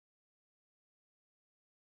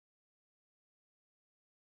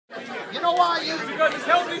You know why you? Because it's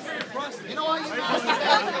healthy for your prostate. You know why you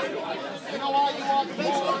masturbate? You know why you walk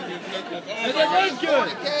forward? Because it is good.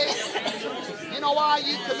 You know why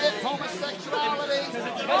you commit homosexuality?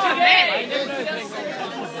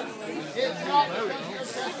 It's not because of your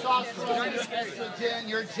testosterone, your estrogen,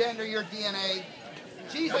 your gender, your DNA.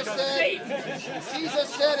 Jesus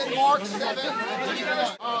said in Mark 7,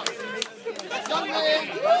 young man,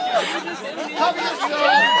 cover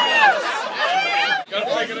yourself.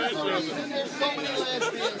 There's so many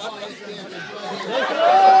lesbians on this campus.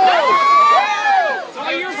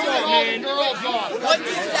 Cover yourself, man. What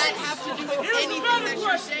does that have to do with anything that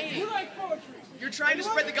you're saying? You're trying to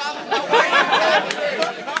spread the gospel.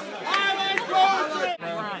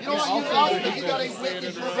 You know what you got? You got a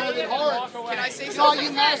wicked, perverted heart. Can I say You know something?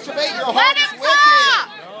 you masturbate, your heart is wicked.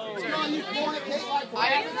 You know you fornicate like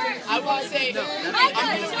I will say, I'm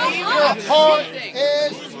going to leave. your heart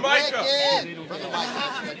is wicked.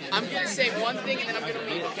 I'm going to say one thing and then I'm going to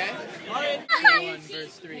leave, okay? 1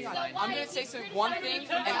 verse 3. I'm going to say one thing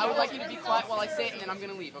and I would like you to be quiet while I say it and then I'm going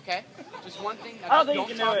to leave, okay? Just one thing. I don't think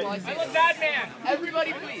you can talk do it. while I say I'm it. a bad man.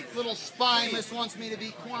 Everybody, please. Little spineless wants me to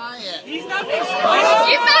be quiet. He's not being smart.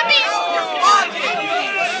 He's not being.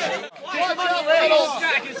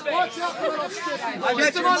 Watch out, little sissy. I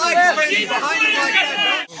bet your legs ready behind you like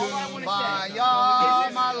that. Kumbaya,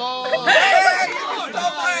 my Lord.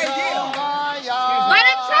 Kumbaya. Let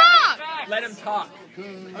him talk. Let him talk.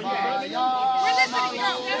 Kumbaya, my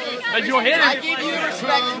Lord. But you'll hit I him. gave you the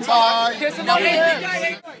respect to talk. Kiss him on the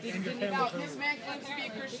head. This man claims to be a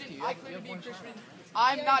Christian. I claim to be a Christian.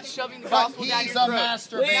 I'm not shoving the But gospel down he's your a throat.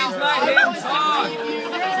 masturbator.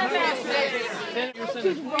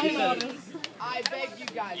 I beg you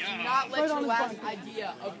guys, do not let your last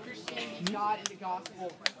idea of Christianity, God, and the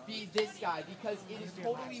gospel be this guy, because it is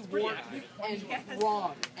totally warped and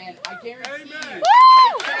wrong. And I guarantee you,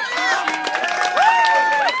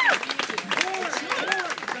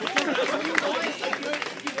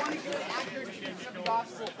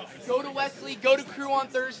 go to Wesley, go to Crew on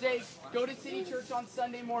Thursdays, go to City Church on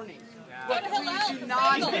Sunday mornings. But please do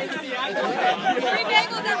not. Free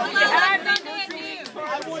bagels are allowed on Sunday at noon.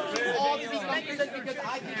 I want you all to be Christians because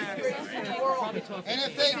I think it's great for the world. And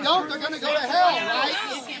if they don't, they're going to go to hell, right?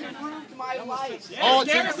 It improved my life. Oh,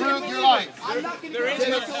 it's improved your life. I'm not going to Did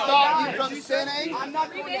it stop you from sinning? I'm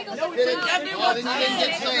not going to. No, Did it? Oh, then you didn't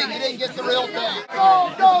get saved. You didn't get the real thing.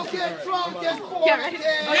 Go get drunk and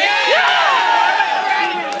fornicate.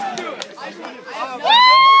 I